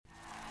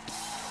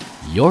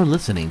You're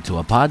listening to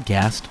a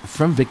podcast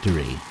from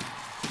Victory.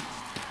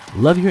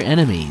 Love your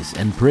enemies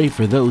and pray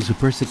for those who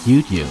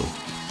persecute you.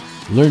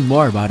 Learn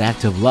more about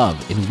active love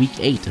in week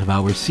 8 of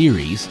our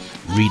series,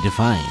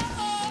 Redefined.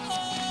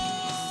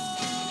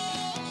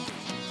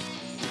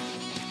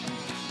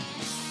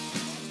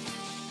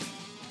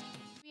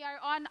 We are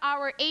on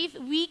our 8th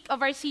week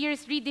of our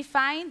series,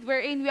 Redefined,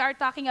 wherein we are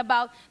talking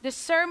about the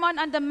Sermon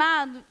on the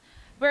Mount,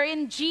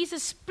 wherein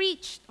Jesus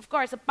preached, of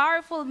course, a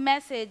powerful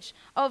message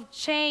of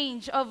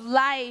change, of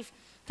life,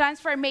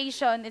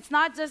 transformation. It's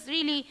not just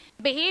really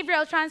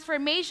behavioral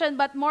transformation,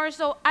 but more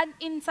so an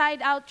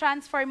inside-out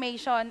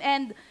transformation.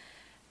 And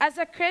as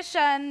a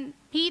Christian,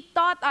 he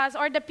taught us,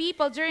 or the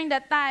people during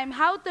that time,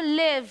 how to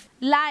live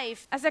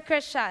life as a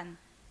Christian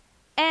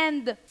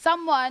and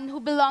someone who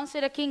belongs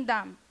to the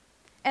kingdom.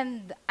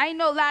 And I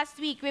know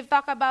last week we've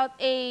talked about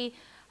a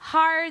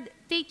hard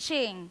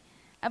teaching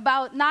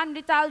about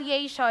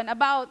non-retaliation,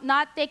 about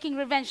not taking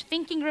revenge,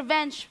 thinking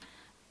revenge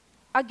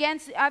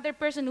against the other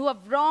person who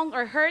have wronged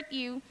or hurt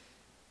you.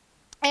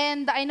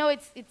 And I know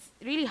it's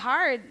really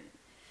hard.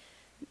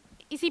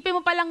 Isipin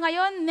mo pa lang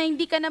ngayon na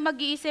hindi ka na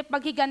mag-iisip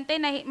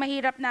maghigante, na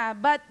mahirap na.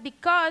 But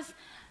because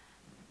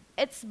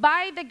it's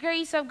by the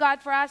grace of God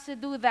for us to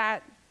do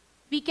that,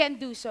 we can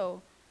do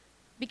so.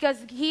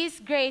 Because His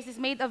grace is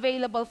made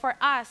available for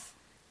us.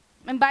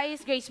 And by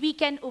His grace, we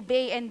can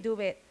obey and do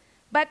it.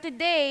 But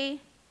today,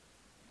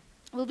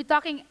 we'll be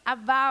talking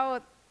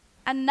about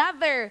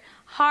another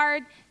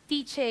hard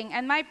teaching.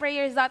 And my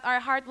prayer is that our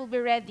heart will be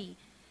ready.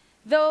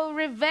 Though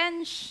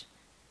revenge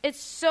is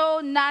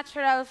so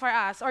natural for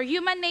us, or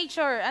human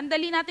nature, ang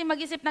dali natin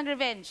mag-isip ng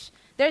revenge.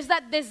 There's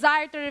that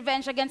desire to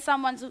revenge against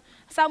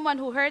someone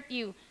who hurt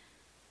you.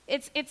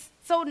 It's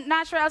so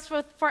natural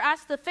for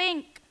us to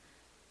think,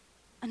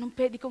 anong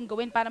pwede kong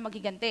gawin para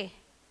maghigante?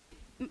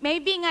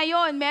 Maybe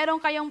ngayon, meron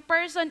kayong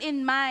person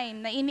in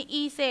mind na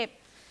iniisip,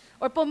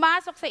 or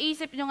pumasok sa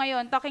isip nyo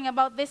ngayon, talking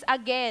about this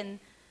again,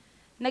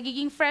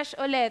 nagiging fresh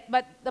ulit.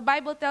 But the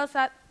Bible tells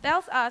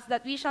us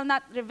that we shall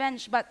not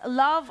revenge, but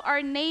love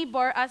our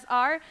neighbor as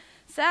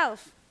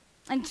ourself.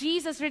 And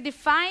Jesus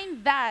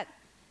redefined that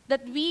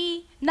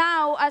we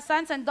now, as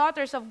sons and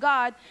daughters of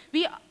God,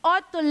 we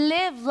ought to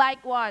live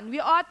like one. We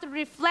ought to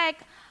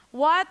reflect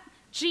what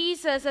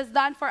Jesus has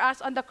done for us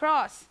on the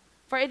cross.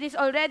 For it is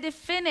already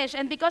finished.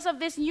 And because of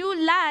this new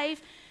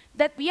life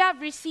that we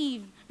have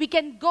received, we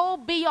can go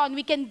beyond,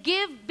 we can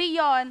give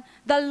beyond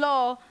the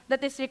law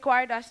that is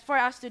required for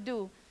us to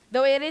do.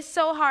 Though it is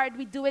so hard,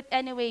 we do it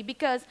anyway,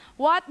 because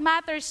what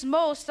matters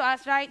most to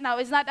us right now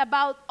is not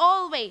about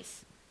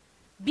always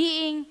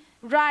being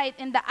right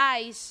in the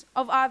eyes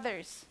of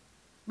others,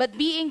 but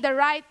being the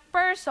right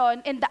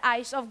person in the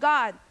eyes of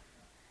God.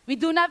 We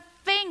do not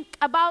think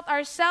about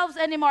ourselves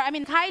anymore,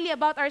 highly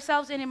about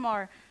ourselves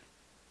anymore,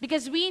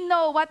 because we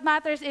know what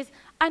matters is,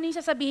 ano yung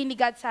sasabihin ni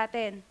God sa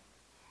atin.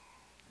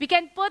 We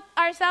can put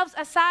ourselves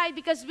aside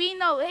because we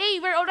know,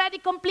 hey, we're already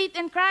complete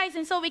in Christ,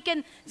 and so we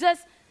can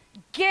just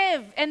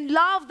give and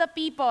love the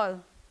people.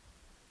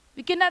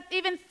 We cannot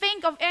even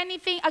think of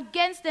anything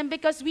against them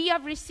because we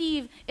have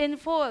received in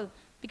full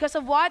because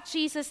of what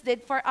Jesus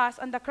did for us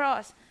on the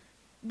cross.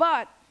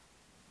 But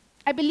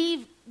I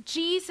believe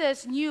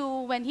Jesus knew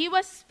when He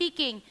was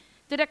speaking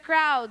to the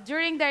crowd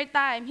during their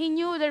time, He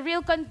knew the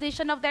real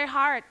condition of their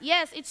heart.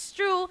 Yes, it's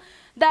true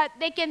that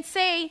they can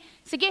say,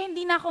 sige,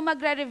 hindi na ako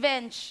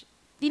magre-revenge.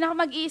 Hindi na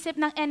ako mag-iisip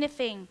ng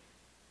anything.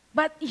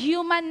 But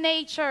human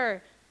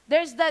nature,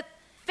 there's that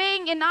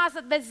thing in us,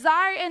 that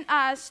desire in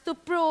us to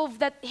prove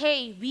that,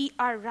 hey, we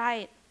are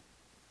right.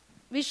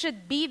 We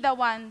should be the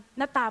one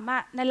na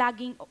tama, na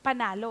laging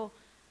panalo.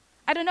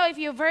 I don't know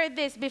if you've heard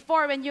this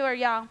before when you were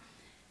young.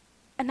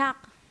 Anak,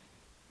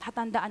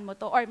 tatandaan mo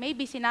to. Or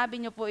maybe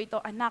sinabi niyo po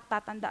ito, anak,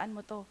 tatandaan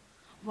mo to.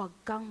 Huwag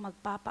kang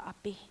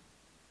magpapaapi.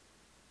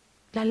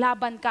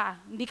 Lalaban ka.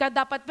 Hindi ka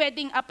dapat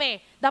pwedeng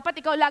api.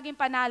 Dapat ikaw laging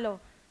panalo.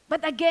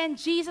 But again,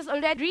 Jesus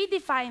already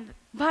redefined.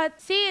 But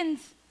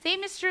since,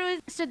 same is true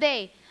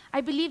today,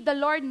 I believe the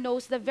Lord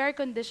knows the very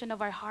condition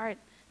of our heart.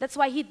 That's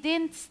why He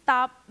didn't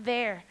stop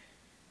there.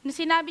 Nung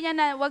sinabi niya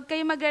na huwag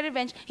kayo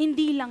magre-revenge,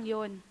 hindi lang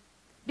yun.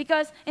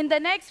 Because in the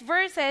next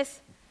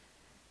verses,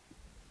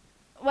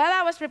 while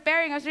I was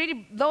preparing, I was really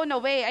blown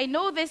away. I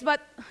know this, but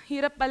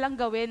hirap palang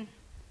gawin.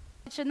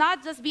 It should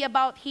not just be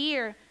about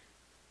here,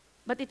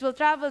 but it will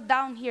travel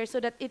down here so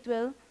that it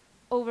will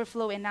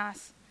overflow in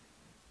us.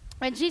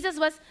 When Jesus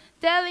was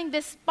telling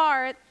this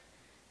part,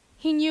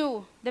 He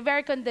knew the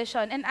very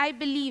condition. And I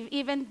believe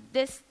even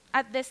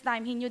at this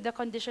time, He knew the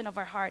condition of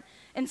our heart.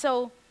 And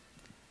so,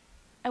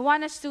 I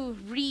want us to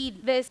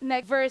read these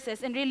next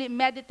verses and really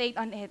meditate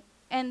on it.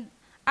 And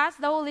ask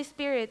the Holy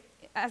Spirit,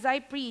 as I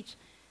preach,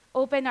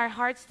 open our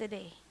hearts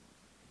today.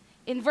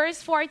 In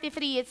verse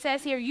 43, it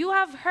says here, you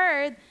have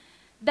heard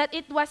that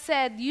it was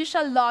said, you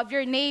shall love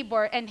your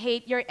neighbor and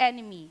hate your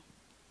enemy.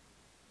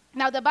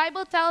 Now, the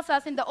Bible tells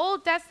us in the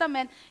Old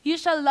Testament, you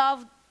shall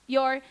love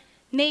your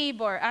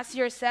neighbor as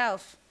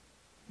yourself.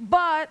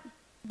 But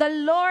The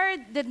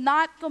Lord did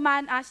not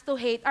command us to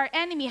hate our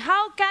enemy.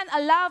 How can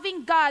a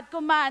loving God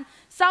command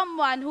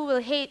someone who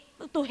will hate,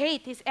 to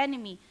hate his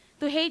enemy,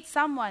 to hate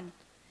someone?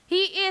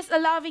 He is a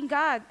loving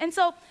God. And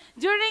so,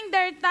 during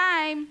their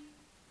time,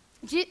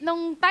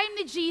 nung time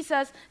ni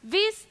Jesus,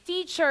 these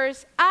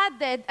teachers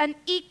added an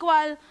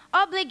equal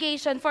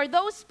obligation for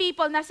those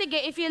people na,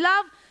 sige, if you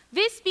love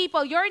these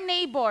people, your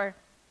neighbor,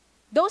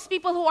 those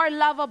people who are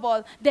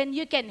lovable, then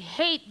you can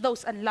hate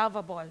those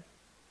unlovable.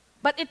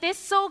 But it is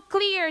so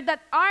clear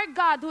that our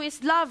God, who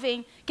is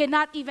loving,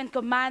 cannot even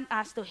command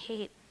us to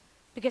hate,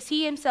 because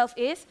He Himself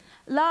is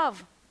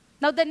love.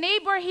 Now, the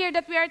neighbor here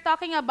that we are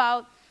talking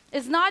about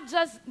is not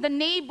just the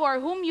neighbor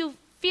whom you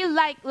feel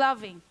like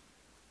loving.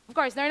 Of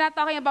course, they're not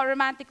talking about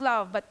romantic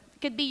love, but it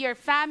could be your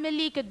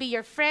family, could be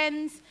your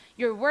friends,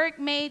 your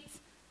workmates.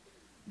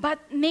 But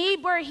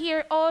neighbor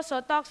here also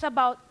talks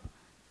about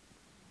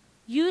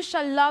you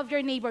shall love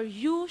your neighbor,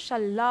 you shall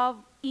love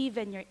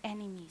even your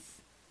enemies.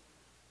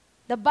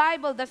 The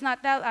Bible does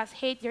not tell us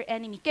hate your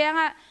enemy. Kaya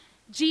nga,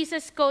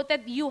 Jesus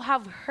quoted, you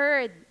have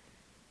heard.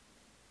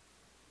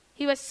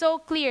 He was so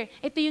clear,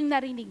 ito yung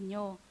narinig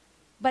nyo.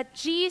 But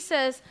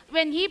Jesus,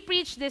 when He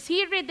preached this,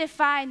 He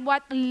redefined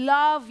what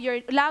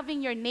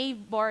loving your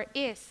neighbor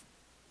is.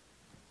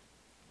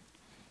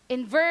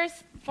 In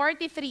verse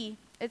 43,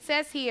 it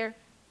says here,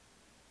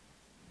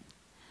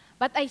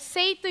 but I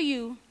say to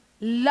you,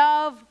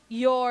 love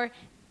your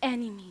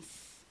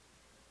enemies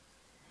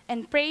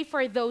and pray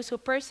for those who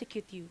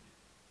persecute you.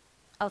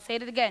 I'll say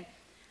it again.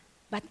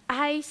 But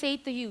I say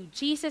to you,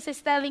 Jesus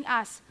is telling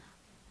us,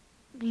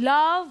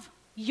 love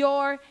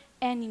your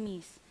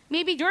enemies.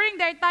 Maybe during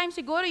their time,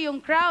 siguro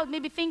yung crowd,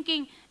 maybe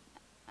thinking,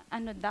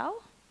 ano daw?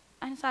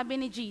 Ano sabi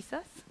ni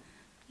Jesus?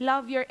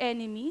 Love your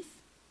enemies?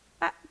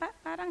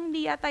 Parang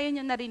hindi yata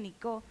yun yung narinig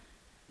ko.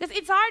 Because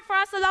it's hard for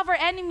us to love our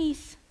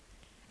enemies.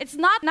 It's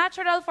not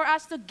natural for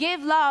us to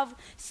give love,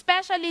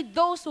 especially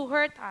those who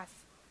hurt us.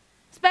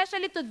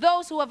 Especially to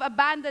those who have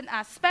abandoned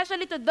us.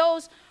 Especially to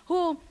those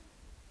who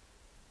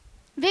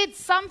did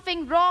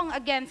something wrong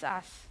against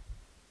us.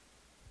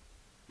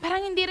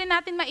 Parang hindi rin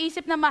natin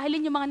maisip na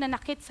mahalin yung mga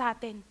nanakit sa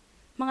atin.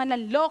 Mga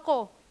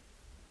nanloko.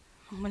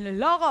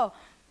 Manloloko.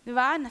 Di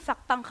ba?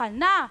 Nasaktan ka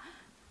na.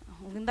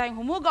 Huwag tayong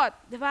humugot.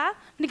 Di ba?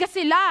 Hindi ka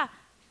sila.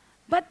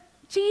 But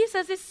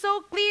Jesus is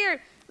so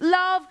clear.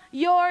 Love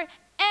your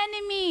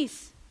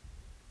enemies.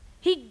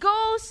 He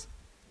goes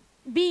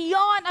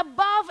beyond,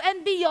 above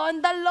and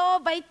beyond the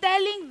law by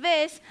telling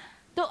this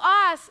to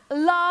us,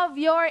 love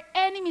your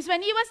enemies.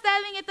 When He was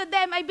telling it to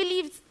them, I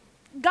believe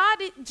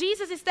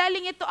Jesus is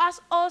telling it to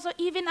us also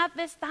even at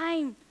this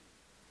time.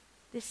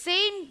 The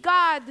same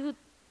God who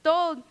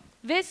told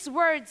these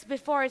words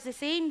before is the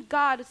same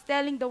God who's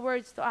telling the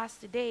words to us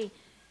today.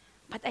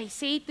 But I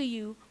say to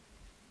you,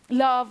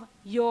 love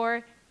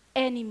your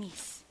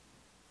enemies.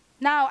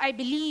 Now, I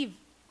believe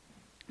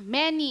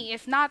many,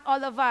 if not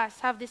all of us,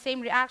 have the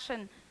same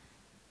reaction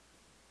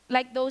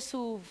like those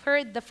who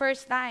heard the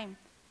first time.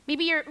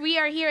 Maybe we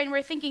are here and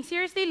we're thinking,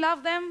 seriously,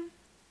 love them?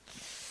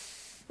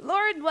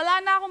 Lord,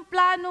 wala na akong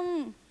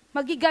planong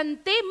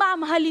magigante,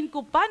 mamahalin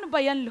ko pa. Ano ba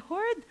yan,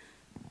 Lord?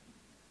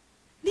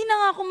 Di na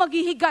nga ako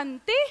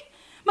maghihigante.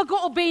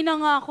 Mag-o-obey na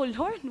nga ako,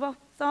 Lord. Wow,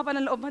 sama pa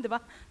ng loob mo, di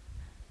ba?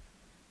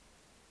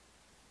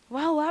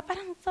 Wow,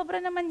 parang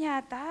sobra naman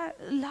yata.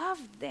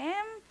 Love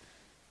them.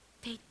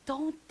 They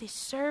don't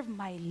deserve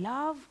my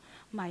love,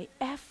 my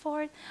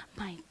effort,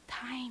 my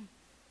time.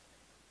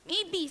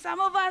 Maybe some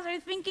of us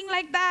are thinking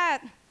like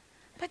that.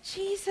 But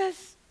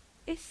Jesus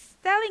is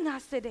telling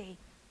us today,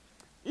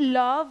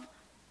 love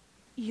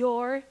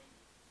your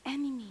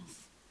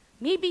enemies.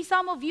 Maybe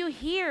some of you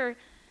here,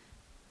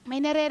 may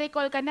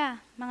nare-recall ka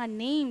na, mga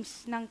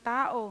names ng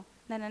tao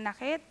na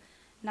nanakit,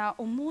 na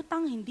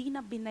umutang, hindi na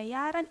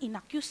binayaran,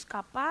 inaccuse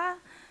ka pa,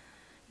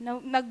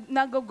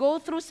 nag-go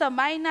through sa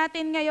mind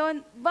natin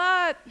ngayon.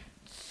 But,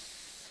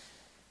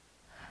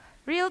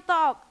 real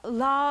talk,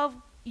 love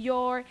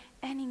your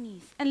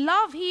enemies. And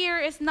love here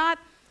is not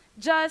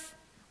just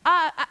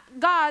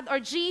God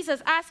or Jesus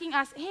asking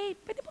us, hey,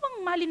 pwede pa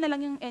bang mahalin na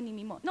lang yung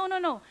enemy mo?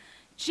 No.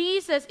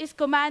 Jesus is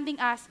commanding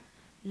us,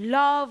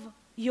 love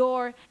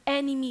your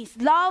enemies.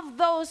 Love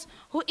those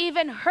who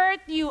even hurt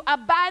you,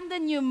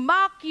 abandon you,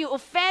 mock you,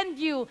 offend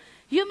you,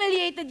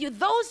 humiliated you.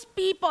 Those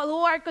people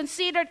who are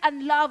considered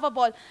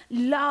unlovable,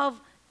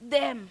 love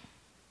them.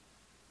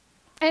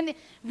 And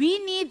we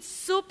need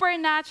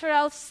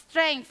supernatural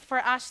strength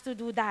for us to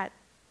do that.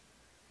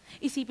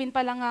 Isipin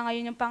pa lang nga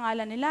ngayon yung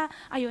pangalan nila,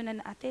 ayaw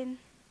na natin.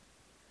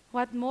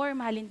 What more,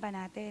 mahalin pa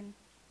natin.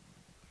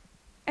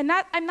 And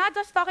I'm not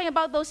just talking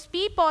about those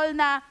people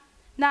na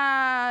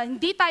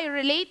hindi tayo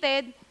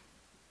related,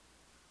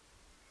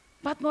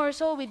 but more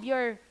so with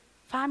your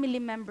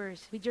family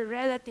members, with your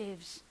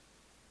relatives,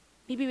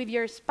 maybe with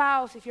your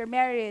spouse if you're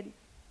married,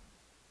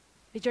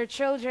 with your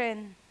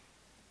children,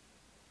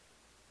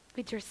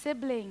 with your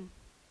sibling.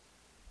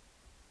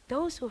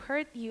 Those who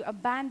hurt you,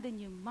 abandoned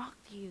you,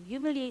 mocked you,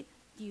 humiliated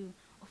you,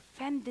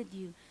 offended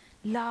you,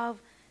 love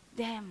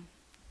them.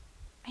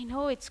 I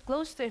know it's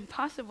close to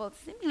impossible.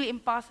 It's simply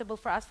impossible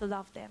for us to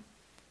love them.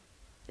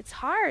 It's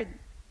hard.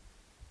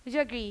 Would you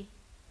agree?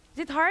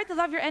 Is it hard to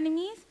love your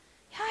enemies?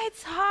 Yeah,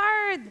 it's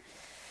hard.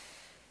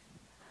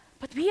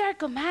 But we are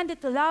commanded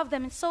to love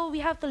them, and so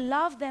we have to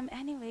love them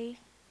anyway.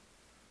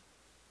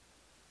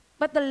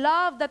 But the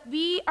love that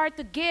we are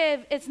to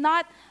give is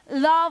not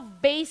love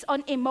based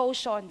on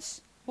emotions.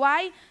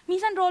 Why?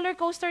 Minsan roller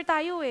coaster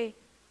tayo eh.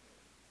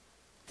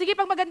 Sige,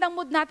 pag magandang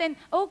mood natin,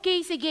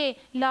 okay, sige,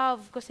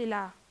 love ko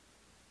sila.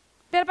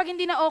 Pero pag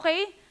hindi na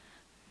okay,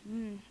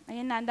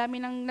 ayan na, ang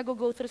dami nang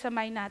nag-go through sa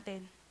mind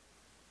natin.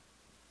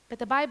 But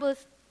the Bible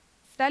is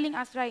telling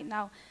us right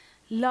now,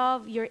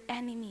 love your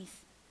enemies.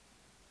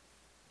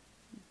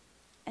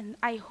 And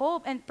I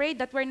hope and pray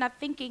that we're not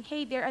thinking,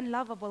 hey, they're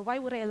unlovable. Why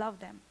would I love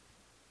them?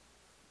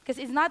 Because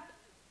it's not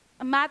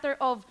a matter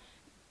of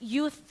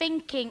you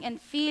thinking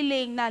and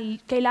feeling na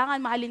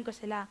kailangan mahalin ko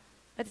sila.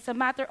 But it's a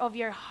matter of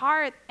your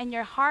heart and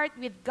your heart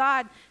with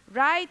God,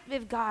 right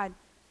with God.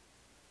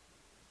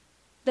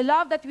 The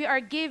love that we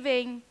are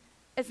giving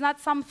is not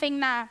something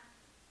na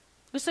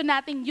gusto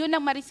natin yun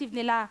ang ma-receive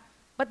nila.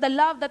 But the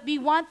love that we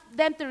want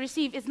them to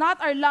receive is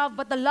not our love,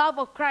 but the love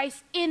of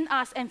Christ in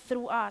us and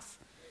through us.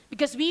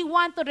 Because we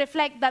want to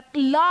reflect that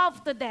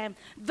love to them.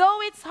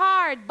 Though it's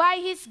hard, by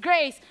His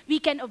grace, we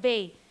can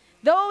obey.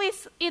 Though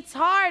it's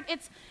hard,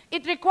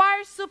 it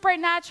requires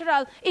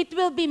supernatural, it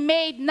will be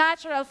made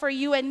natural for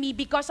you and me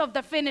because of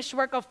the finished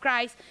work of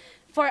Christ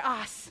for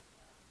us.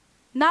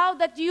 Now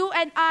that you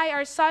and I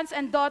are sons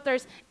and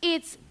daughters,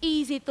 it's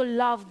easy to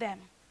love them.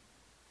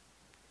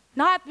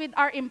 Not with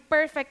our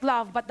imperfect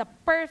love, but the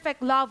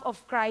perfect love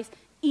of Christ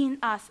in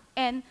us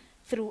and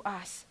through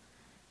us.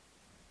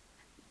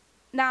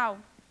 Now,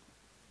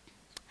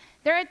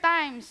 there are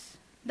times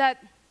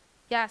that,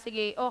 yeah,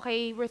 sige,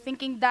 okay, we're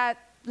thinking that,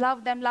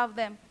 love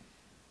them.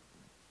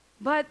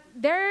 But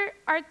there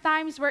are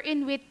times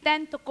wherein we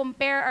tend to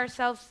compare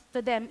ourselves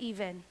to them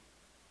even.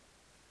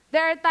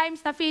 There are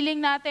times na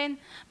feeling natin,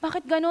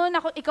 bakit ganun?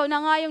 Ikaw na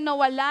nga yung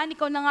nawalan,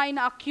 ikaw na nga yung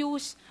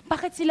na-accuse.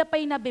 Bakit sila pa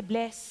yung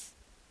nabibless?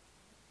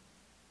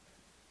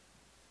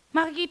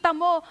 Makikita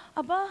mo,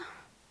 aba,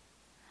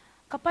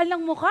 kapal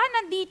ng mukha,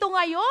 nandito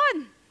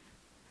ngayon.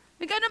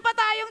 May ganun pa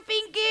tayong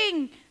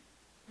thinking.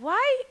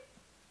 Why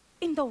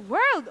in the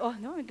world? Oh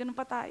no, may ganun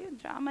pa tayo.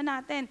 Drama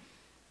natin.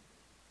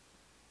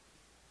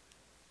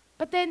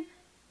 But then,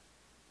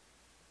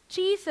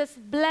 Jesus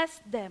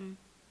blessed them.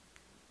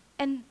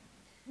 And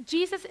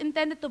Jesus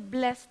intended to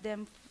bless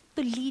them,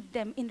 to lead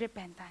them in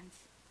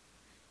repentance.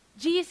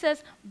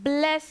 Jesus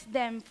blessed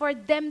them for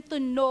them to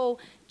know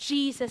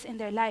Jesus in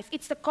their life.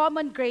 It's the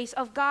common grace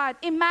of God.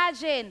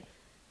 Imagine,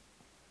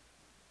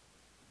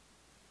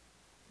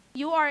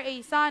 you are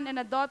a son and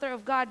a daughter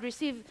of God,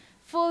 receive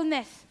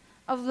fullness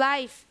of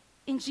life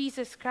in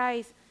Jesus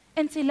Christ.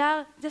 And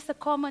sila, just a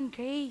common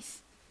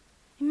grace.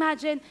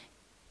 Imagine,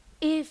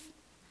 if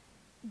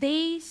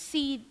they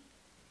see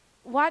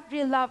what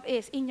real love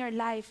is in your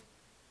life,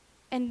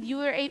 and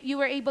you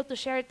were able to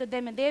share it to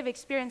them, and they have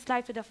experienced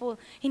life to the full,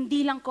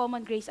 hindi lang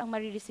common grace ang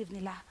marireceive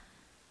nila.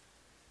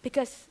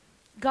 Because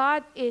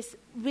God is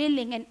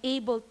willing and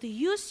able to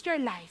use your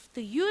life,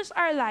 to use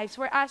our lives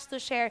for us to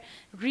share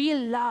real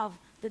love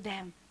to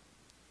them.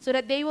 So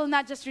that they will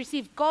not just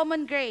receive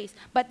common grace,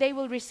 but they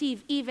will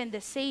receive even the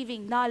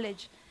saving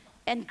knowledge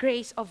and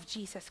grace of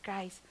Jesus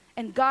Christ.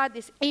 And God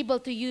is able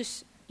to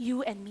use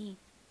you and me.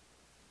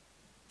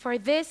 For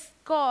this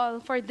call,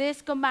 for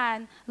this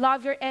command,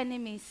 love your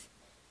enemies,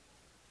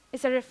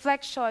 is a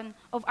reflection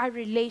of our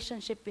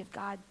relationship with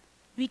God.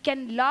 We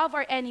can love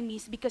our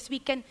enemies because we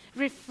can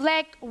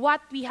reflect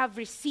what we have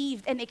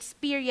received and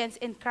experienced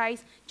in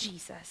Christ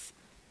Jesus.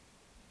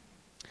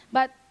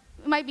 But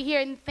you might be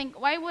here and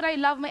think, why would I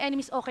love my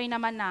enemies? Okay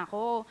naman na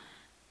ako.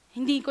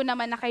 Hindi ko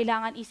naman na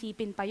kailangan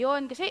isipin pa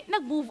yon kasi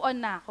nag-move on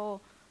na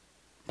ako.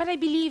 But I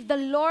believe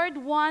the Lord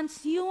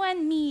wants you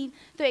and me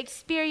to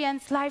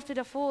experience life to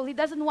the full. He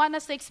doesn't want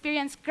us to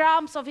experience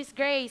crumbs of His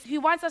grace. He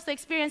wants us to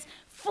experience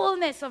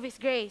fullness of His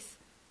grace.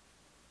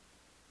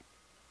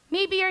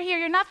 Maybe you're here,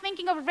 you're not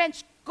thinking of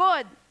revenge.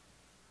 Good.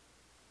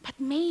 But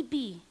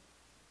maybe,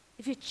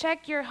 if you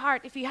check your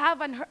heart, if you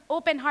have an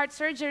open heart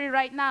surgery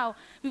right now,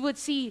 we would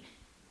see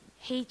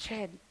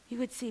hatred. We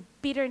would see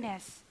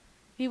bitterness.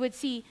 We would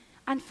see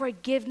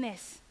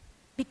unforgiveness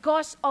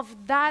because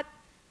of that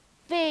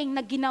thing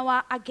na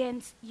ginawa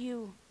against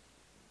you.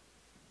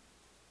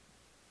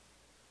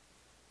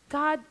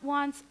 God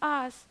wants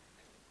us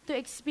to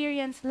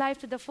experience life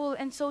to the full.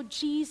 And so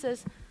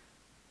Jesus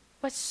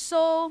was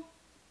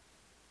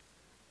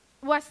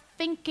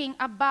thinking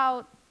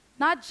about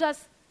not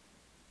just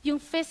yung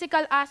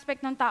physical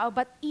aspect ng tao,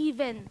 but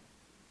even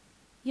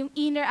yung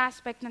inner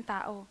aspect ng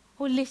tao,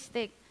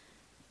 holistic.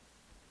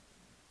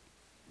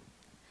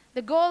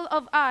 The goal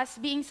of us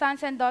being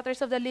sons and daughters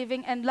of the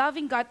living and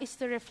loving God is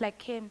to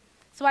reflect Him.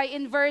 So why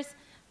in verse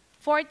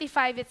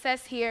 45 it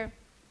says here,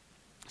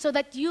 so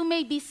that you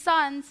may be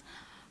sons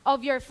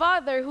of your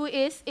Father who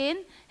is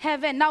in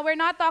heaven. Now we're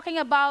not talking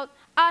about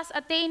us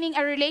attaining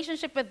a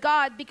relationship with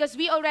God because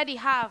we already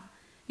have.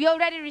 we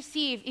already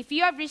received. If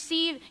you have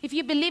received, if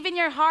you believe in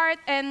your heart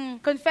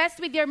and confess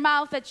with your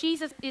mouth that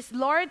Jesus is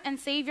Lord and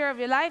Savior of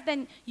your life,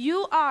 then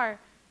you are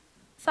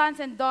sons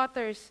and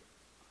daughters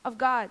of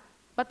God.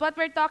 But what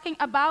we're talking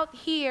about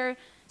here,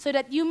 so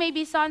that you may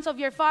be sons of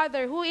your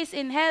Father who is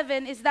in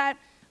heaven, is that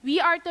we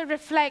are to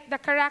reflect the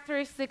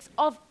characteristics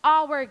of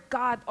our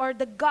God, or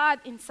the God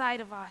inside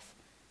of us.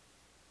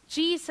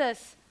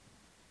 Jesus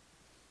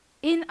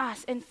in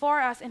us and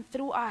for us and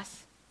through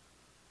us.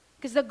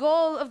 Because the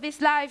goal of this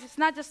life is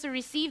not just to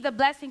receive the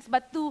blessings,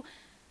 but to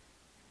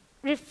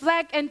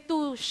reflect and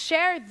to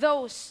share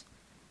those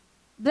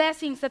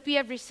blessings that we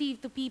have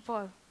received to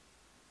people.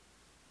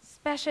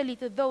 Especially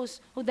to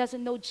those who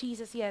doesn't know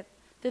Jesus yet.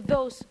 To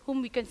those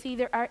whom we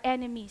consider our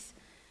enemies.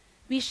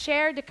 We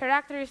share the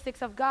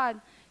characteristics of God.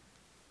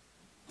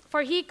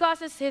 For He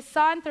causes His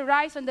sun to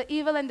rise on the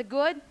evil and the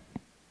good,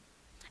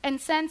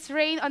 and sends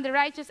rain on the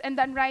righteous and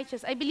the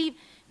unrighteous. I believe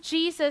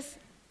Jesus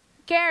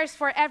cares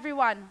for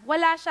everyone.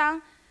 Wala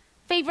siyang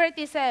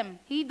favoritism.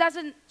 He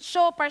doesn't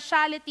show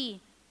partiality.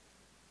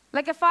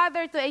 Like a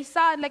father to a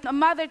son, like a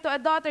mother to a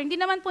daughter. Hindi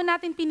naman po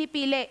natin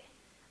pinipili.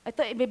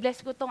 Ito,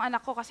 i-bless ko tong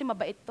anak ko kasi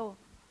mabait to.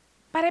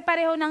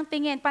 Pare-pareho ng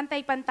tingin,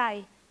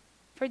 pantay-pantay.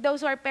 For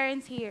those who are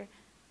parents here.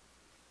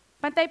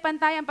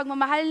 Pantay-pantay ang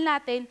pagmamahal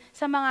natin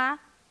sa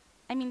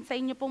sa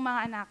inyo pong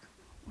mga anak.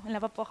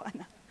 Wala pa po ako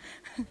anak.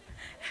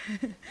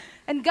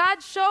 And God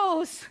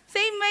shows,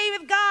 same way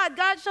with God,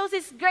 God shows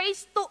His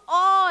grace to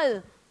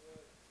all,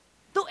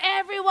 to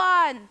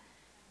everyone.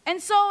 And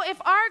so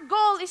if our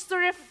goal is to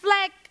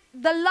reflect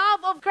the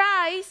love of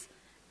Christ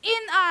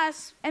in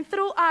us and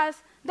through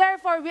us,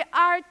 therefore we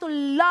are to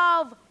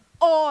love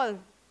all.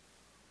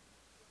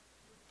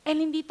 And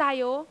hindi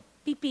tayo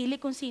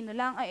pipili kung sino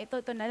lang, ito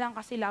na lang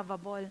kasi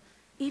lovable.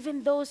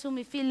 Even those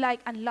whom we feel like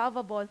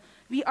unlovable,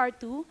 we are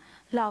to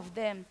love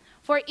them.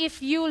 For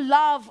if you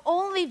love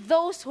only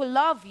those who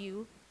love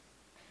you,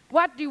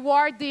 what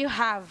reward do you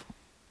have?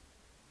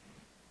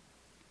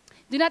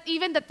 Do not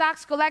even the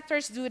tax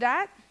collectors do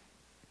that?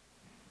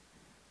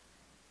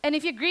 And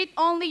if you greet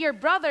only your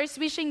brothers,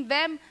 wishing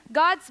them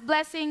God's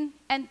blessing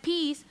and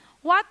peace,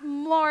 what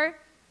more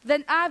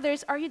than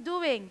others are you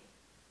doing?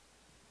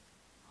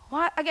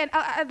 What, again,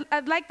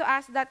 I'd like to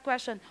ask that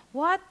question.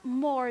 What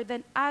more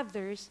than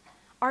others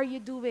are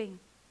you doing?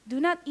 Do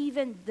not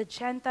even the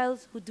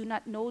Gentiles who do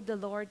not know the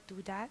Lord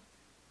do that?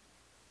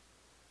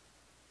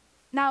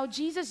 Now,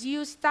 Jesus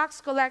used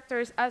tax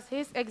collectors as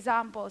His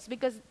examples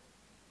because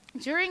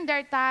during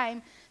their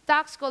time,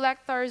 tax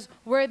collectors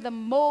were the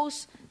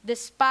most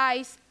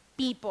despised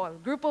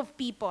group of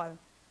people.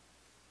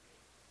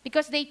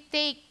 Because they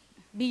take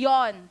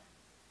beyond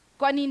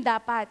kung ano yung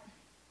dapat.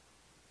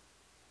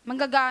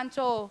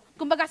 Manggagancho.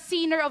 Kumbaga,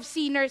 sinner of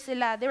sinners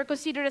sila. They were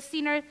considered a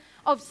sinner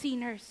of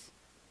sinners.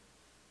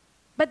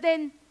 But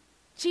then,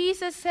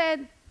 Jesus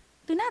said,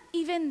 do not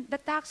even the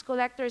tax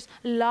collectors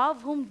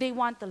love whom they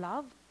want to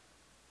love?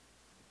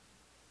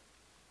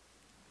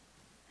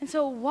 And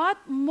so, what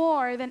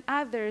more than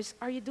others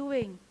are you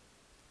doing?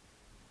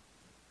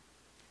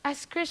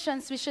 As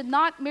Christians, we should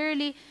not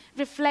merely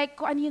reflect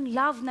kung ano yung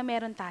love na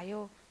meron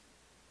tayo.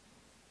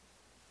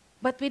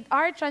 But with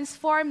our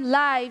transformed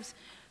lives,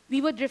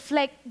 we would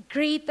reflect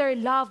greater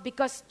love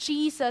because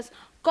Jesus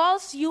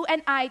calls you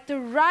and I to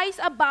rise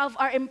above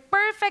our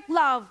imperfect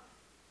love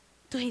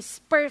to His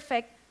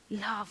perfect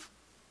love.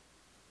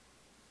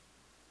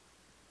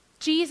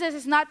 Jesus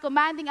is not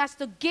commanding us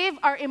to give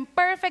our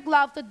imperfect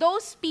love to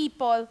those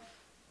people,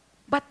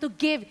 but to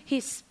give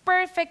His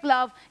perfect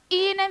love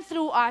in and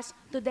through us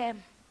to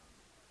them.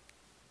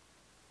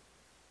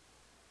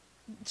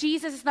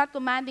 Jesus is not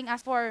commanding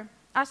us for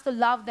us to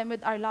love them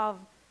with our love,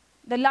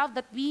 the love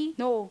that we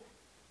know.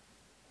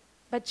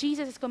 But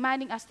Jesus is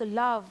commanding us to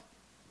love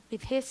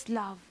with His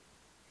love.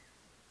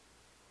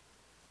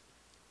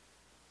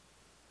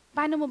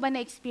 Paano mo ba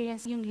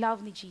na-experience yung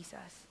love ni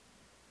Jesus?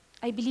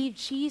 I believe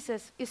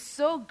Jesus is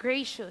so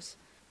gracious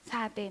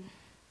sa atin.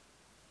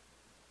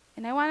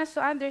 And I want us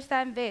to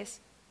understand this.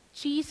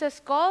 Jesus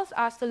calls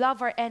us to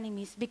love our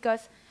enemies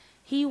because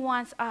He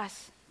wants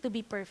us to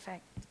be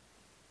perfect.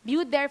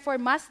 You therefore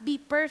must be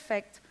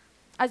perfect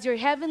as your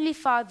heavenly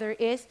Father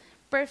is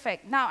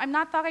perfect. Now, I'm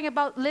not talking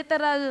about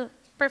literal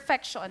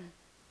perfection.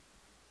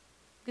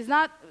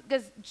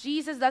 Because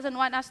Jesus doesn't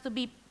want us to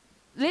be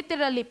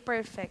literally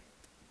perfect.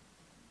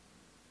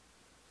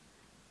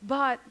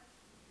 But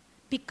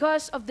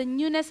because of the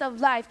newness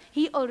of life,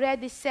 He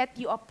already set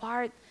you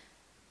apart.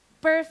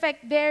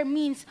 Perfect there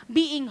means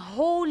being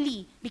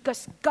holy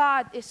because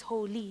God is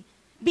holy.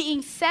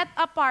 Being set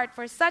apart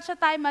for such a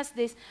time as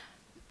this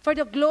for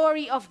the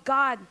glory of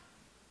God.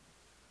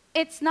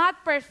 It's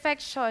not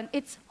perfection,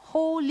 it's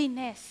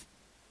holiness.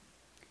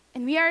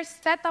 And we are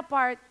set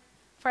apart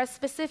for a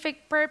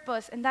specific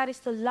purpose, and that is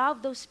to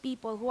love those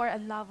people who are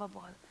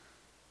unlovable.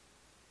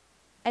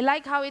 I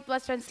like how it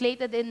was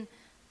translated in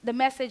the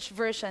Message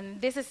version.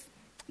 This is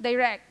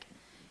direct.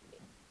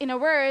 In a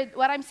word,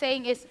 what I'm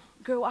saying is,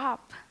 grow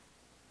up.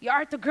 You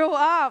are to grow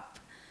up.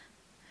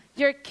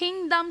 Your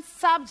kingdom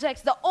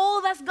subjects. The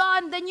old has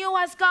gone, the new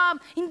has come.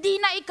 Hindi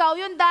na ikaw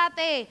yun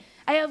dati.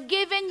 I have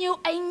given you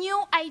a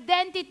new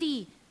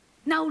identity.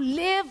 Now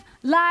live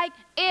like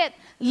it.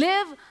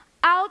 Live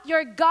out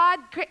your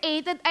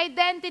God-created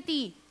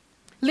identity.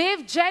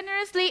 Live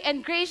generously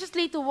and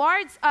graciously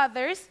towards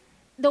others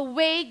the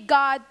way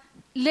God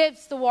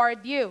lives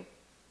toward you.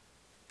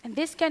 And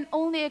this can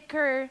only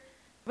occur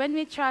when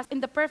we trust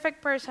in the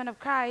perfect person of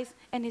Christ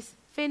and His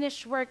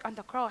finished work on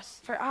the cross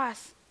for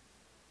us.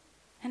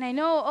 And I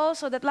know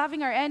also that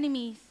loving our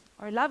enemies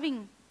or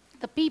loving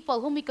the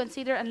people whom we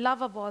consider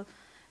unlovable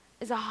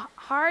is a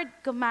hard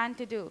command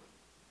to do.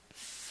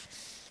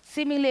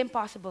 Seemingly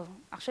impossible.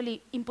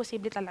 Actually,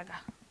 imposible talaga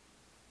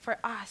for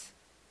us.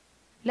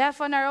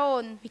 Left on our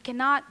own, we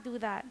cannot do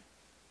that.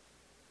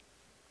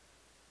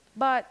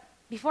 But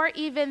before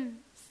even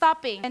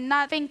stopping and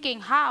not thinking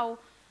how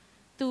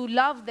to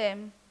love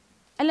them,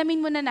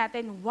 alamin muna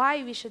natin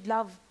why we should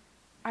love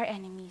our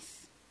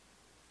enemies.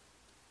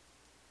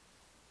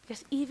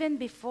 Because even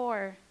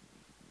before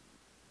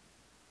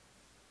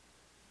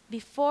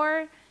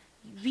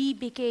we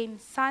became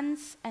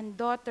sons and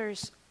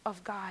daughters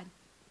of God,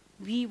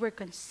 we were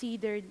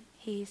considered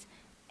His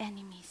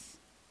enemies.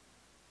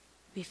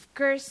 We've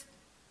cursed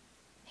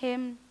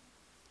Him,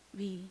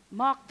 we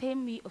mocked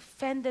Him, we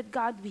offended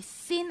God, we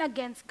sinned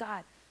against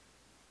God.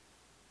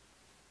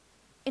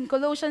 In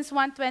Colossians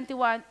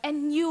 1:21,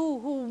 and you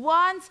who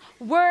once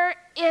were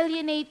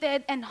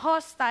alienated and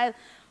hostile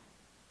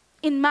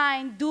in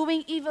mind,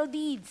 doing evil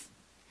deeds.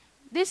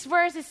 This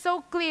verse is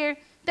so clear,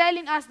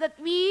 telling us that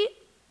we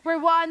were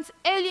once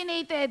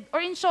alienated,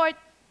 or in short,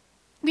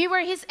 we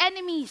were His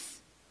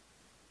enemies.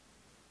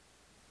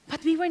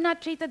 But we were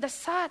not treated as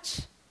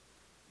such.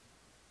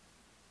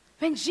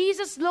 When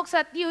Jesus looks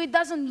at you, He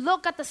doesn't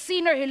look at the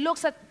sinner, He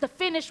looks at the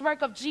finished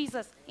work of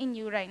Jesus in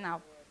you right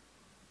now.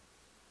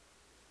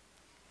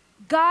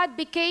 God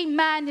became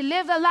man. He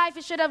lived a life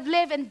He should have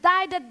lived and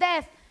died a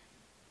death.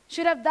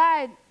 Should have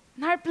died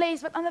in our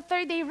place, but on the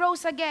third day He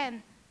rose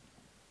again,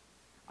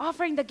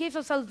 offering the gift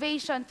of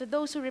salvation to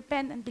those who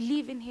repent and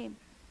believe in Him.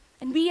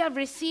 And we have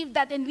received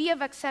that and we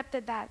have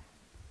accepted that.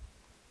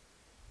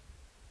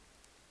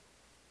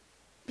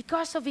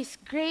 Because of His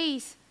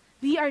grace,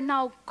 we are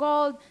now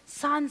called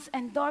sons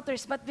and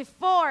daughters. But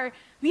before,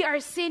 we are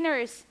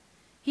sinners.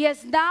 He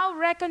has now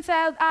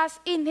reconciled us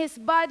in His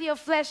body of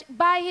flesh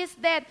by His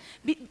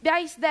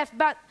death.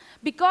 But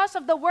because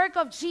of the work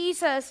of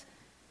Jesus,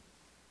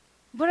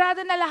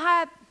 burado na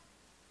lahat.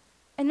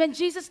 And when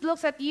Jesus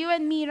looks at you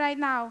and me right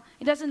now,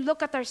 He doesn't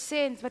look at our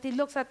sins, but He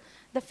looks at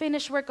the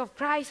finished work of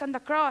Christ on the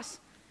cross.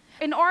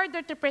 In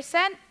order to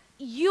present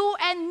you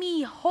and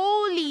me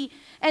holy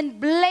and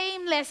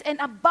blameless and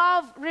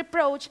above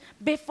reproach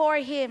before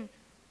Him.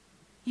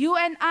 You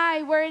and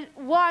I were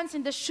once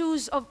in the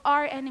shoes of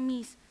our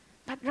enemies.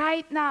 But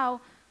right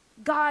now,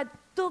 God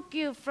took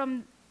you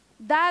from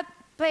that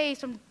place,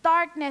 from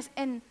darkness,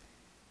 and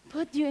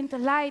put you into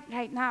light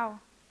right now.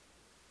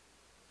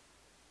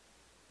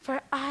 For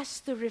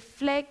us to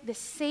reflect the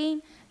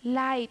same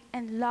light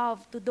and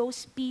love to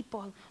those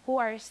people who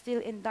are still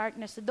in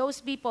darkness, to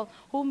those people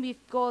whom we've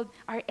called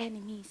our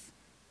enemies.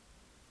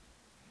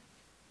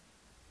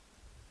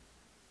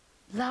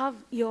 Love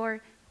your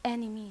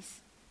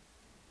enemies.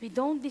 We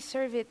don't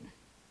deserve it,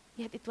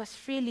 yet it was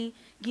freely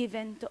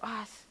given to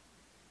us.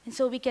 And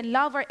so we can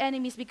love our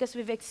enemies because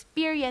we've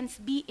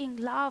experienced being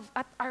loved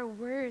at our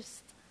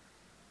worst.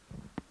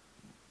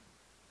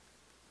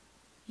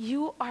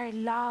 You are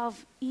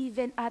loved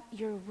even at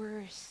your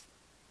worst.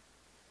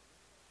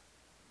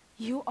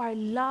 You are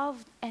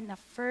loved and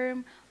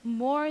affirmed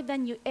more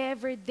than you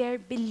ever dare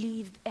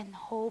believed and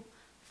hoped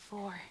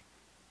for.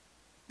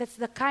 That's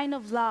the kind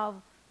of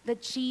love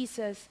that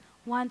Jesus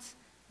wants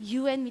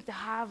you and me to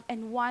have,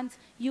 and wants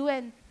you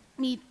and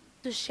me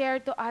to share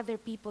to other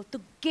people,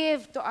 to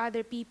give to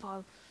other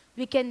people.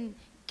 We can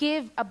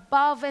give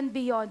above and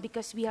beyond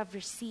because we have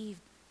received.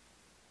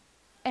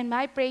 And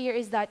my prayer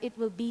is that it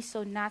will be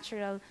so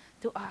natural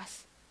to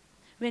us.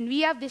 When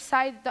we have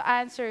decided to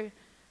answer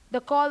the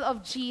call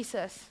of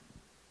Jesus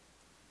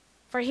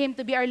for Him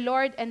to be our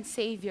Lord and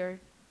Savior,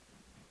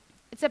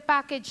 it's a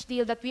package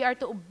deal that we are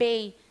to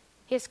obey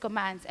His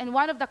commands. And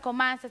one of the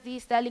commands that He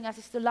is telling us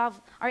is to love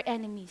our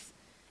enemies.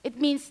 It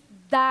means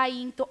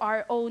dying to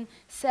our own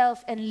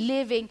self and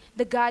living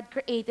the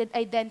God-created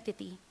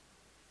identity.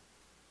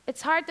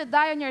 It's hard to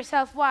die on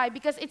yourself. Why?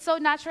 Because it's so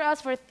natural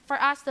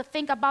for us to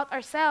think about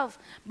ourselves.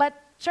 But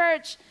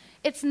church,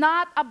 it's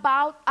not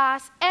about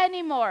us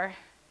anymore.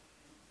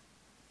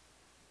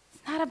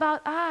 It's not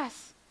about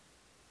us.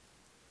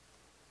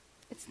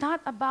 It's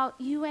not about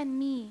you and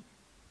me.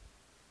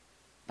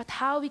 But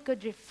how we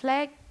could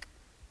reflect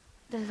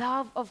the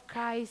love of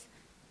Christ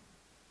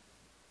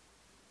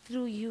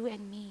through you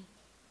and me.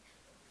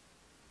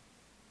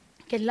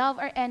 We can love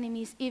our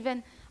enemies,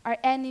 even our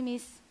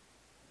enemies.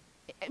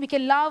 We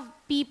can love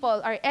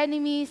people, our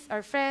enemies,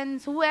 our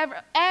friends,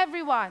 whoever,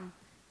 everyone.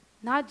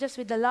 Not just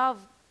with the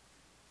love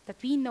that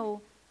we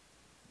know,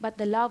 but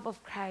the love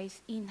of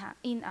Christ in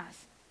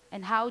us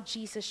and how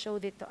Jesus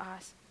showed it to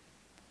us.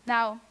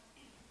 Now,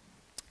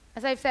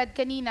 as I've said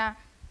kanina,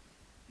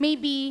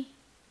 maybe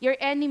your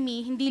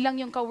enemy, hindi lang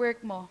yung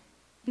ka-work mo.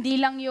 Hindi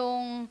lang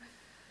yung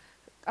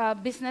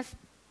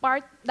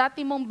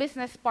dati mong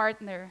business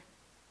partner.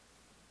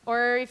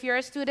 Or if you're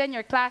a student,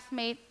 your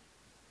classmate.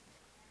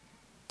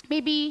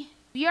 Maybe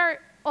we are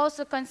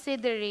also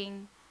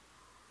considering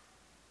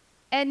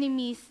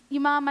enemies,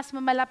 yung mga mas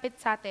mamalapit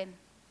sa atin.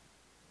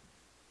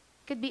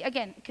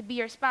 It could be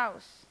your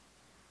spouse,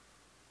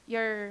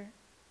 your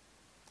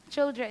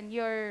children,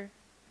 your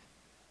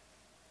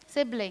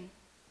sibling,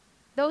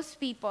 those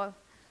people.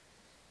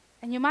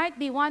 And you might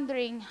be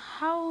wondering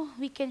how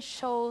we can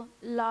show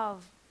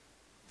love.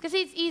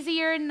 Kasi it's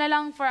easier na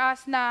lang for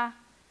us na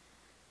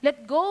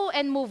let go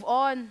and move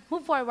on.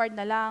 Move forward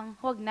na lang.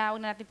 Huwag na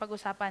natin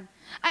pag-usapan.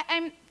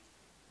 I'm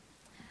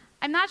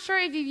not sure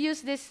if you've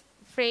used this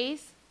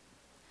phrase,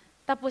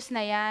 tapos na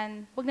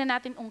yan. Huwag na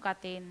natin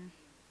ungkatin.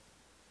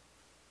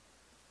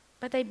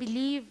 But I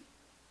believe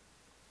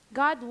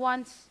God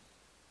wants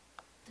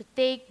to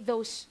take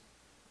those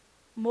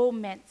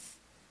moments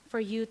for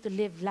you to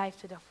live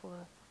life to the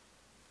full.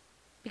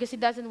 Because He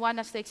doesn't want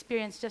us to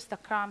experience just the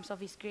crumbs of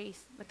His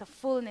grace, but the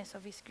fullness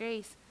of His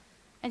grace.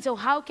 And so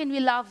how can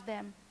we love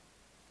them?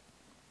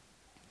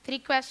 3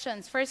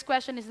 questions. First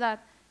question is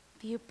that,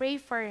 do you pray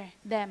for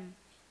them?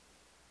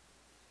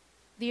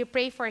 Do you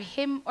pray for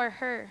him or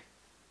her?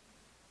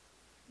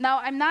 Now,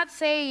 I'm not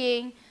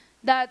saying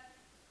that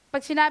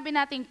pag sinabi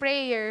nating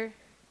prayer,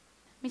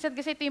 minsan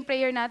kasi ito yung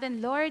prayer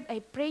natin, Lord, I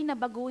pray na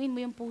baguhin mo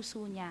yung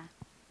puso niya.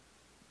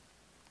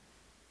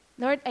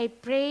 Lord, I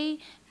pray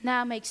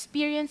na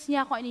ma-experience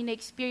niya kung ano yung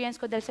na-experience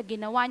ko dahil sa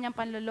ginawa niyang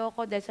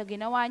panloloko, dahil sa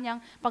ginawa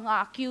niyang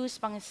pang-accuse,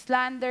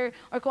 pang-slander,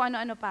 or kung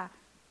ano-ano pa.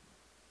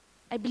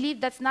 I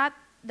believe that's not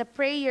the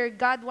prayer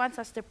God wants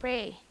us to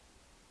pray.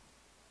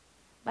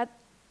 But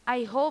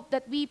I hope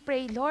that we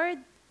pray, Lord,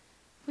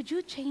 would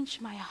you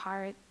change my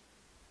heart?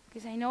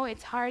 Because I know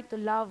it's hard to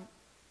love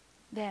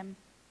them.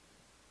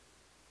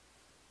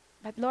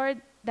 But Lord,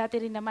 dati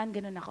rin naman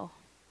ganun ako.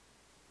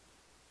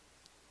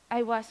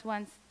 I was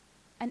once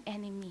an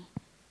enemy.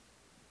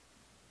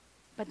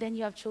 But then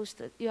you have chose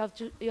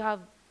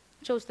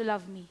to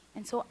love me.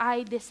 And so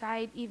I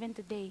decide even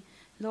today,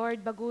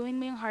 Lord,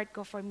 baguhin mo yung heart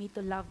ko for me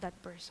to love that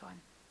person.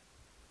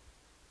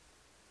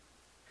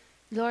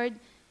 Lord,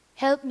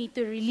 help me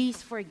to release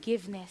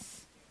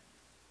forgiveness.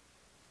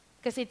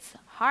 Because it's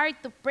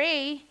hard to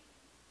pray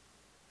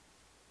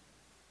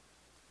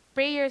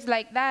prayers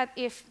like that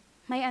if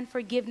may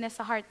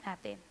unforgiveness sa heart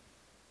natin.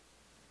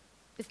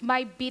 If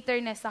may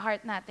bitterness sa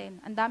heart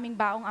natin. Ang daming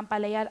baong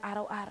ampalaya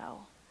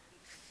araw-araw.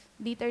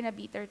 Bitter na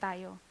bitter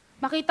tayo.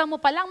 Makita mo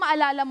pa lang,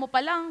 maalala mo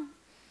pa lang,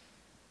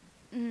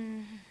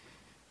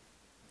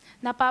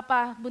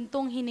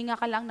 napapabuntong hininga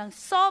ka lang ng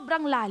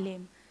sobrang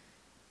lalim.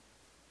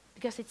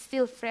 Because it's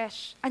still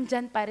fresh.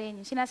 Andyan pa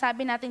rin. Yung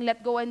sinasabi natin,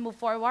 let go and move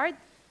forward.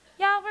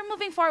 Yeah, we're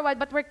moving forward,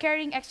 but we're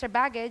carrying extra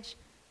baggage.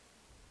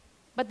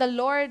 But the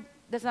Lord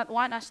does not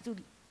want us to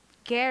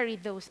carry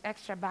those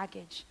extra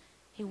baggage.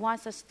 He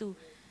wants us to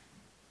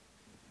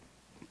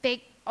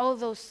take all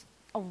those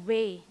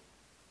away.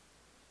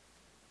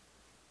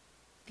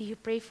 Do you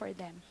pray for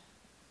them?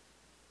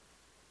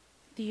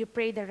 Do you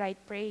pray the right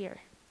prayer?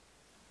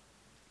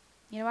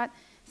 You know what?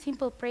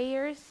 Simple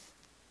prayers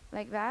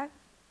like that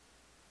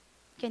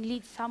can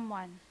lead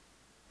someone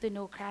to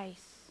know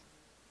Christ.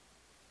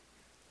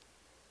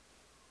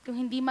 Kung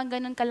hindi man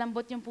ganun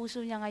kalambot yung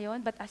puso niya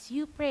ngayon, but as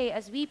you pray,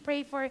 as we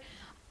pray for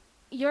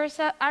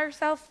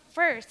ourselves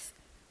first,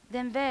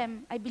 then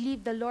them, I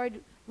believe the Lord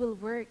will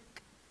work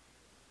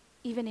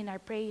even in our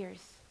prayers.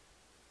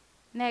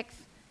 Next,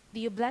 do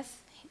you bless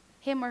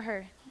him or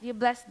her? Do you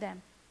bless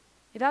them?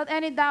 Without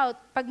any doubt,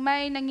 pag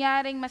may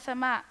nangyaring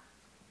masama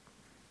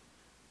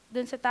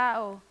dun sa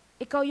tao,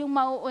 ikaw yung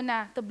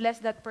mauuna to bless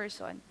that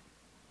person.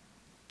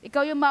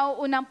 Ikaw yung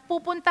mauunang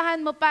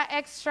pupuntahan mo pa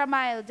extra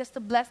mile just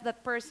to bless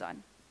that person.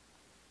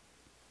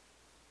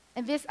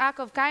 And this act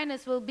of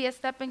kindness will be a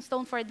stepping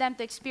stone for them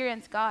to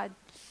experience God.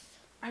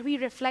 Are we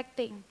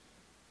reflecting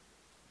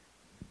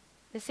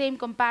the same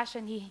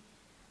compassion He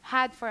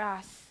had for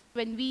us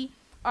when we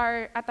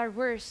are at our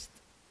worst?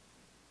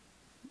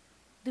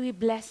 Do we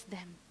bless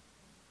them?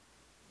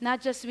 Not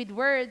just with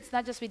words,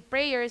 not just with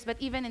prayers, but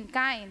even in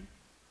kind.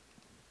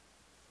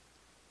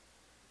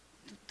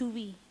 Do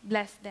we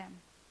bless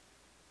them?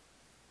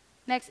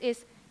 Next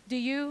is, do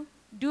you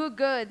do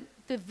good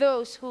to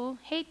those who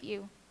hate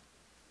you?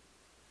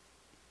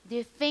 Do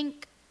you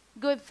think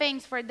good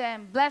things for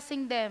them,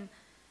 blessing them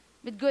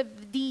with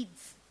good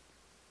deeds?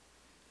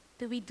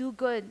 Do we do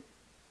good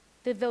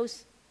to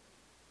those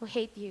who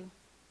hate you?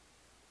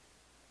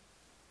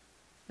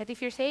 But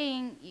if you're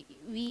saying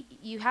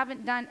you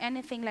haven't done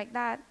anything like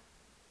that,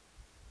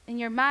 in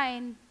your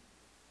mind,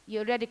 you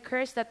already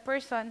cursed that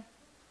person,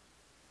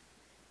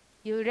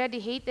 you already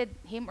hated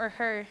him or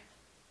her,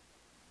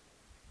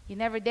 you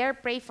never dare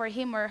pray for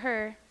him or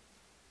her,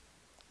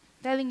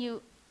 telling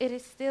you, it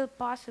is still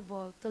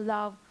possible to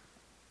love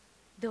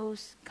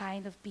those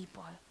kind of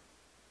people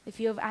if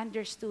you have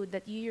understood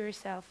that you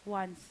yourself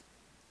once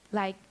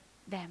like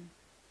them.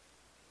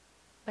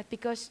 But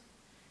because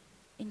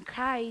in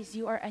Christ,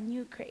 you are a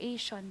new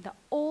creation. The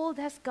old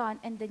has gone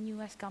and the new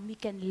has come. We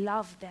can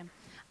love them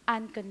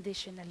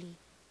unconditionally.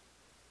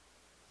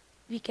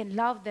 We can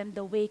love them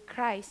the way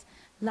Christ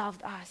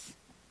loved us.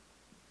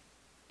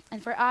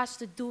 And for us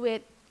to do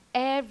it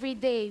every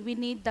day, we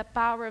need the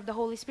power of the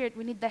Holy Spirit.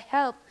 We need the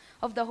help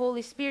of the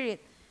Holy Spirit.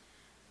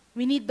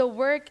 We need the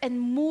work and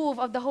move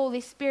of the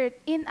Holy Spirit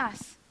in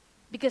us.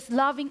 Because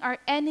loving our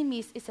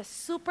enemies is a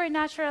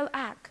supernatural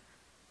act.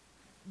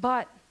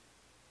 But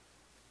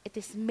it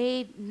is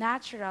made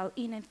natural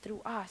in and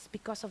through us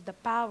because of the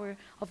power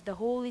of the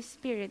Holy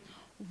Spirit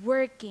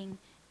working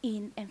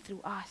in and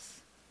through us.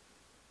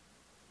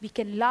 We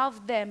can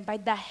love them by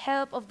the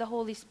help of the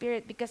Holy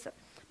Spirit, because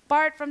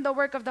apart from the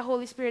work of the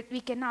Holy Spirit,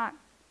 we cannot.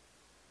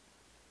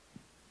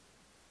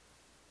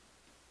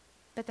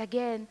 But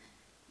again,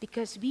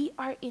 because we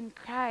are in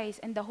Christ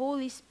and the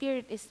Holy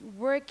Spirit is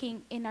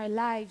working in our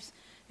lives,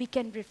 we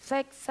can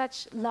reflect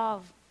such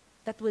love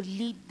that will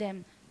lead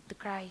them to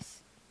Christ.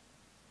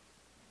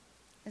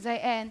 As I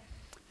end,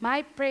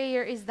 my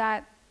prayer is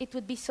that it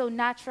would be so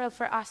natural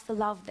for us to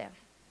love them.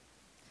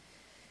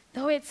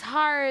 Though it's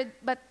hard,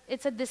 but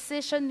it's a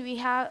decision we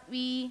have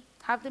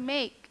to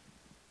make.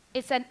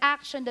 It's an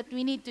action that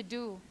we need to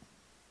do.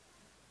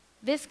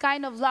 This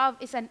kind of love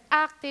is an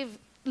active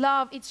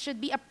love. It should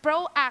be a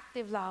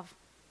proactive love.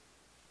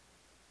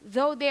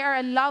 Though they are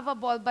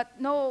unlovable, but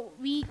no,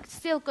 we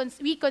still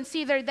we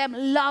consider them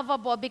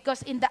lovable,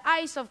 because in the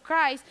eyes of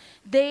Christ,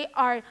 they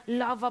are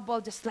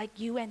lovable just like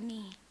you and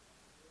me.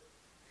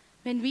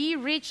 When we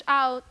reach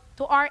out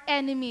to our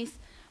enemies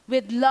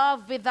with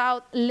love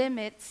without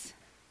limits,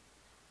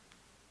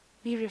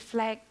 we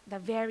reflect the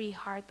very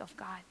heart of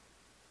God.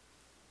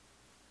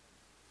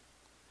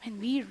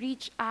 When we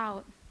reach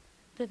out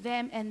to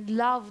them and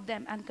love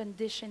them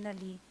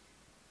unconditionally,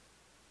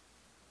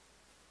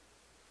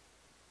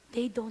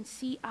 they don't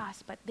see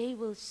us, but they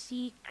will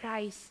see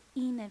Christ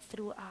in and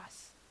through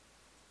us.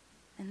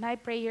 And my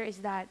prayer is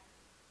that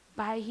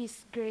by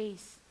His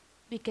grace,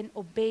 we can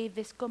obey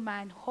this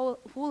command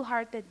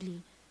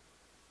wholeheartedly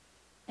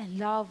and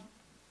love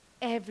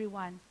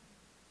everyone.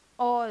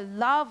 All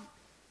love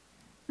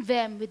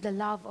them with the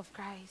love of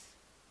Christ.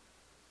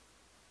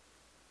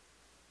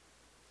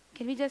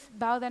 Can we just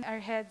bow down our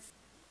heads?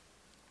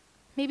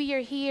 Maybe you're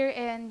here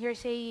and you're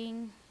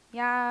saying,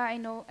 yeah, I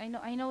know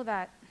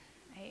that.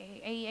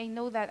 I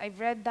know that. I've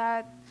read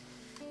that.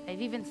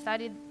 I've even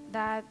studied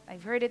that.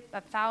 I've heard it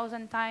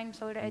 1,000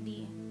 times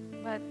already.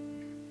 But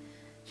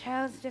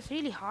Chel, it's just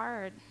really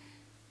hard.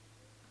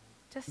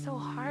 Just so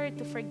hard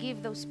to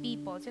forgive those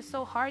people. It's just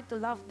so hard to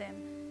love them.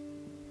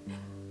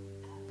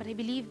 But I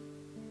believe,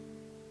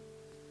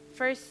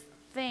 first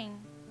thing,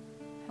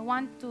 I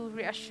want to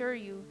reassure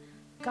you,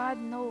 God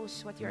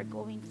knows what you're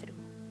going through.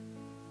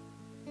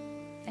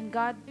 And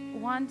God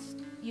wants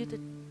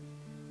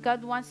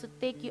to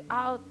take you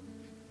out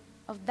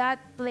of that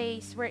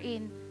place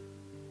wherein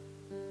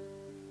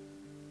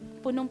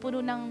punong-puno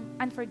ng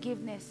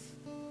unforgiveness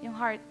yung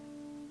heart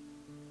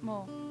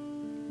mo.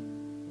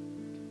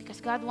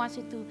 Because God wants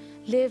you to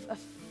live a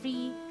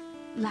free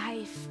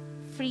life,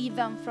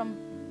 freedom from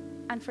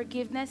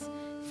unforgiveness,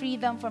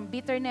 freedom from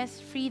bitterness,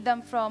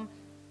 freedom from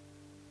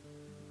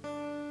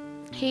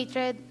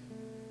hatred.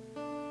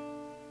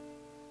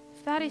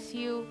 If that is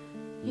you,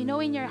 you know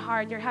in your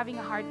heart you're having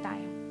a hard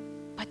time,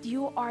 but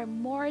you are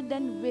more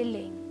than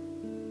willing.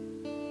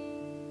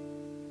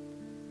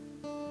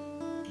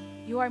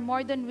 You are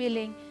more than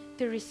willing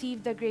to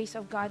receive the grace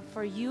of God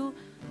for you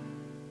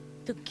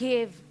to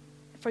give,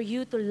 for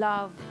you to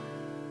love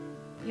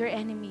your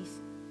enemies.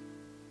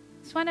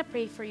 I just want to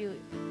pray for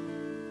you.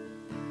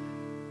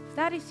 If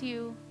that is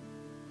you,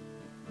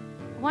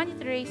 I want you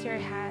to raise your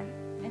hand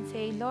and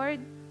say, Lord,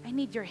 I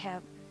need your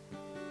help.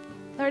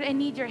 Lord, I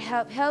need your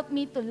help. Help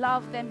me to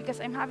love them because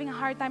I'm having a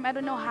hard time. I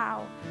don't know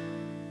how.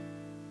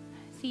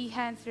 See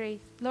hands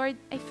raised. Lord,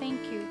 I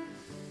thank you.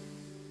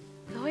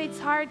 Though it's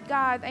hard,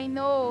 God, I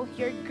know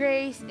your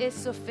grace is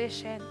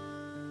sufficient.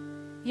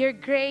 Your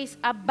grace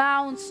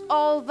abounds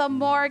all the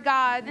more,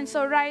 God. And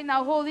so right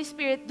now, Holy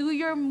Spirit, do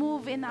your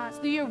move in us.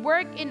 Do your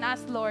work in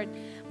us, Lord.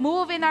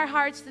 Move in our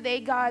hearts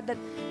today, God, that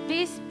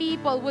these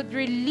people would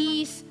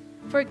release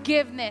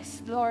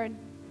forgiveness, Lord.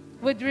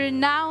 Would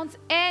renounce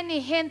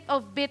any hint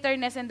of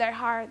bitterness in their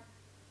heart.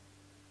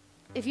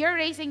 If you're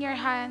raising your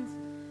hands,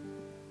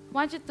 I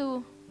want you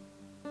to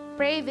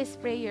pray this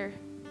prayer.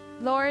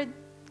 Lord,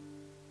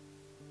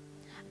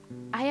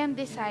 I am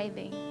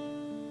deciding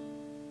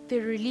to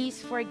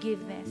release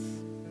forgiveness,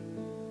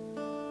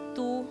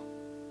 to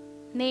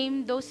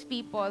name those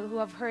people who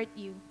have hurt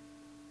you,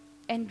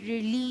 and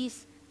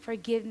release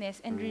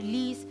forgiveness and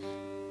release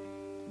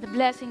the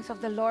blessings of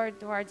the Lord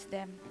towards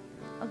them.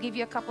 I'll give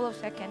you a couple of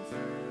seconds.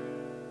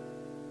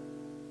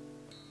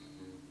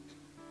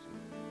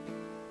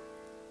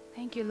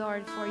 Thank you,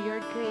 Lord, for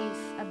your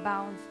grace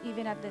abounds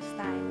even at this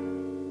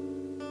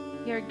time.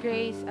 Your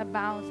grace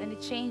abounds and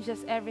it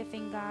changes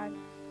everything, God.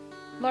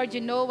 Lord,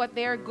 you know what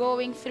they are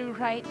going through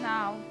right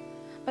now.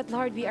 But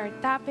Lord, we are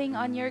tapping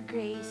on your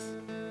grace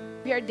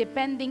We are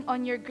depending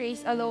on your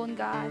grace alone,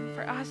 God,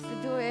 for us to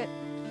do it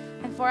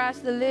and for us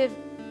to live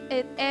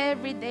it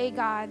every day,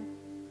 God.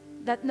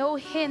 That no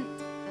hint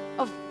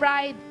of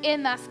pride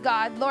in us,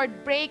 God,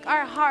 Lord, break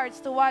our hearts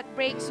to what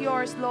breaks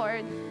yours,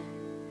 Lord.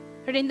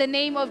 Lord, in the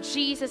name of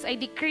Jesus, I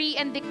decree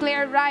and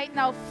declare right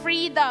now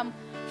freedom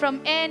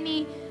from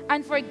any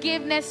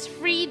unforgiveness,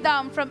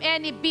 freedom from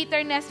any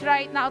bitterness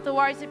right now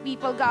towards the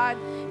people, God.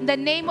 In the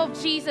name of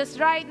Jesus,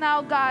 right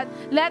now, God,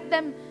 let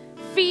them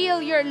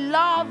feel your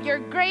love, your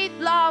great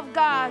love,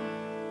 God.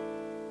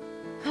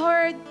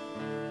 Lord,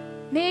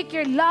 make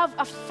your love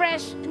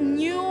afresh,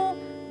 new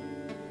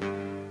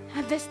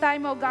at this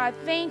time, oh God.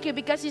 Thank you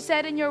because you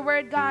said in your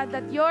word, God,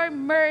 that your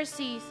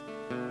mercies,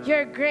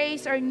 your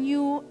grace are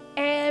new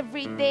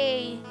every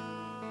day.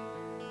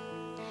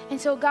 And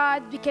so,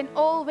 God, we can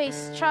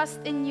always trust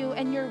in you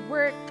and your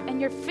work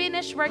and your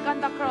finished work on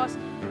the cross.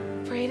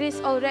 For it is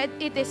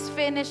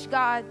finished,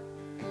 God.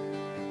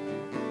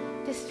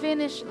 It is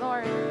finished,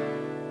 Lord.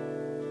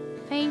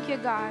 Thank you,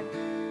 God.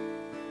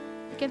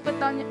 You can put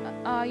down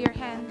your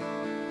hand.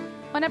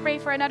 I want to pray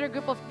for another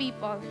group of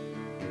people.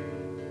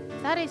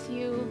 That is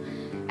you.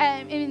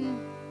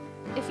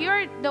 If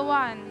you're the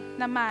one,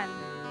 naman,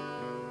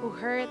 who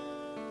hurt,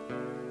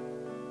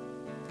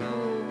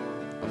 who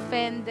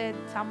offended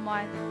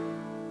someone,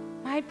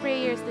 my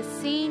prayer is the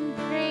same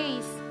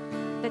grace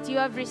that you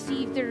have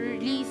received to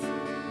release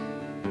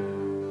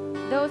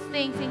those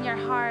things in your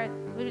heart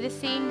with the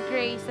same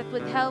grace that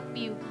would help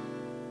you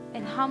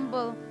and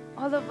humble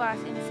all of us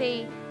and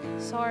say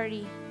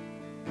sorry.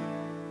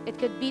 It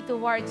could be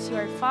towards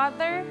your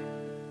father,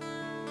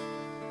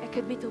 it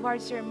could be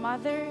towards your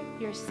mother,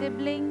 your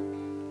sibling,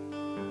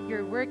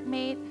 your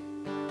workmate.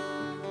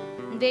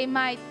 They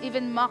might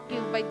even mock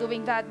you by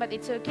doing that, but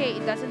it's okay.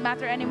 It doesn't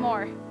matter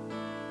anymore.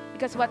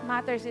 Because what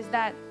matters is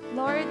that,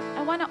 Lord,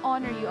 I want to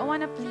honor you. I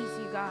want to please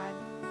you, God.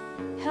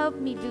 Help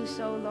me do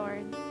so,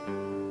 Lord.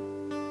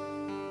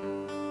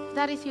 If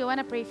that is you, I want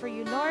to pray for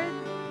you, Lord.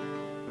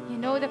 You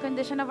know the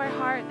condition of our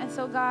heart. And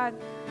so, God,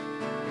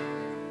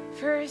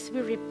 first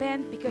we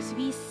repent because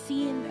we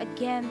sinned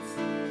against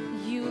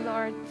you,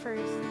 Lord,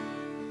 first.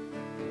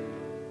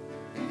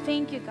 And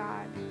thank you,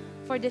 God,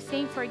 for the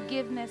same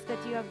forgiveness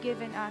that you have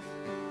given us.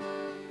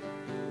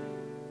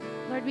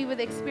 Lord, we would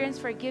experience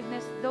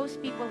forgiveness, those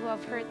people who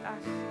have hurt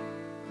us.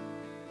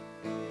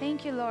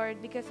 Thank you,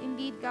 Lord, because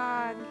indeed,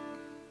 God,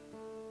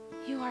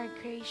 you are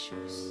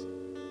gracious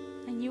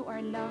and you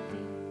are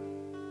loving.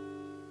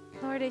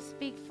 Lord, I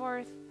speak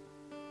forth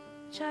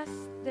just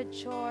the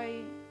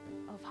joy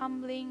of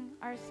humbling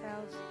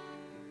ourselves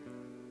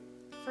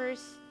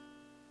first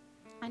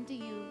unto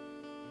you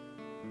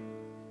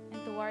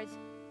and towards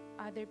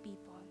other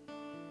people.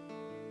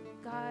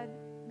 God,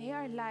 may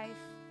our life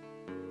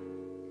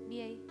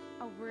be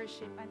a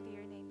worship unto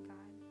your name, God.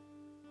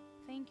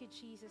 Thank you,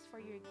 Jesus, for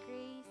your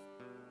grace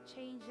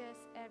changes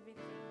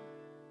everything.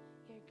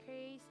 Your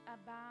grace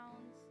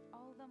abounds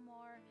all the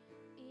more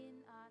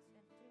in us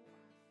and through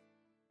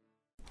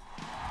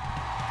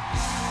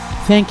us.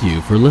 Thank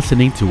you for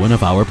listening to one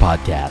of our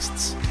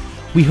podcasts.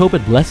 We hope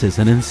it blesses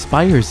and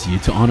inspires you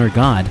to honor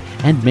God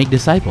and make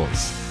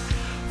disciples.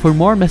 For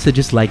more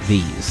messages like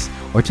these,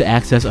 or to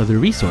access other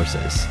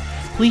resources,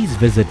 please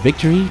visit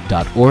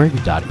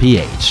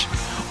victory.org.ph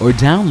or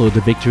download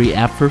the Victory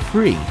app for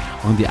free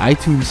on the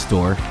iTunes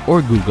Store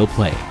or Google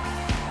Play.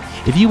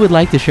 If you would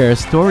like to share a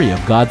story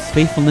of God's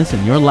faithfulness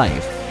in your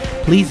life,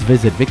 please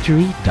visit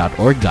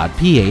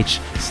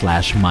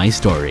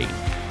victory.org.ph/mystory.